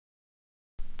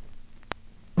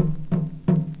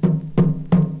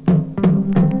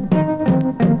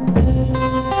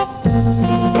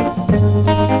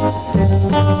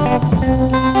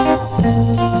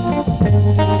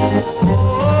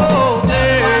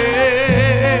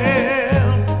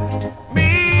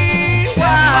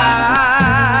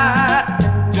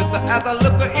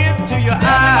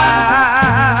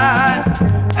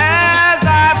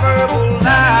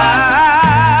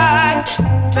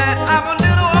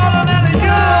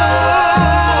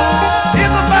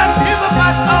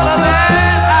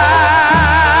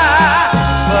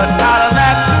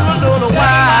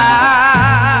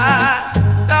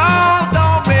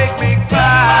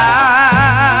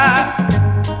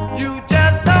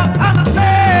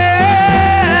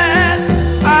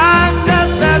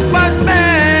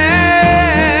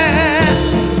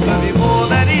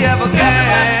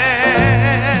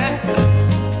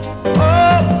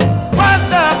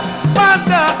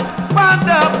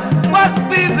wonder what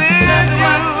within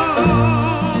you,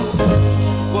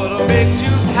 what makes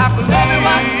you happy.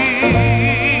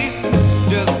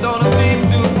 Just don't seem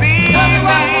to be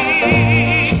me.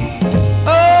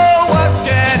 Oh, what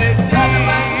can it be?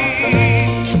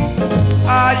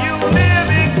 Are you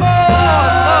living for?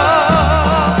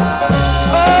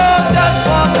 Oh, just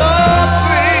for the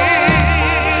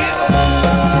thrill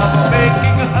of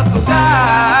making us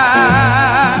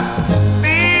die.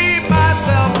 Me,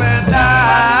 myself, and I.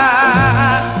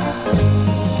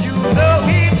 You know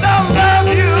he don't love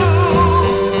you.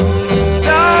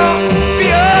 Don't be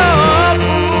a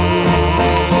fool.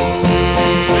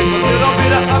 Take a little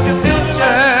bit of your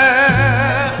future.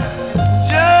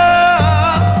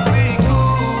 Just be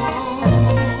cool.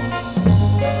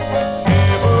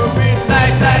 Every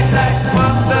night,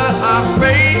 wonder I'm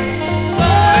afraid.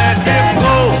 Let him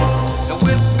go, and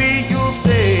with me you'll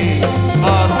stay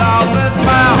 1,000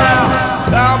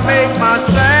 miles. I'll make my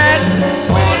track.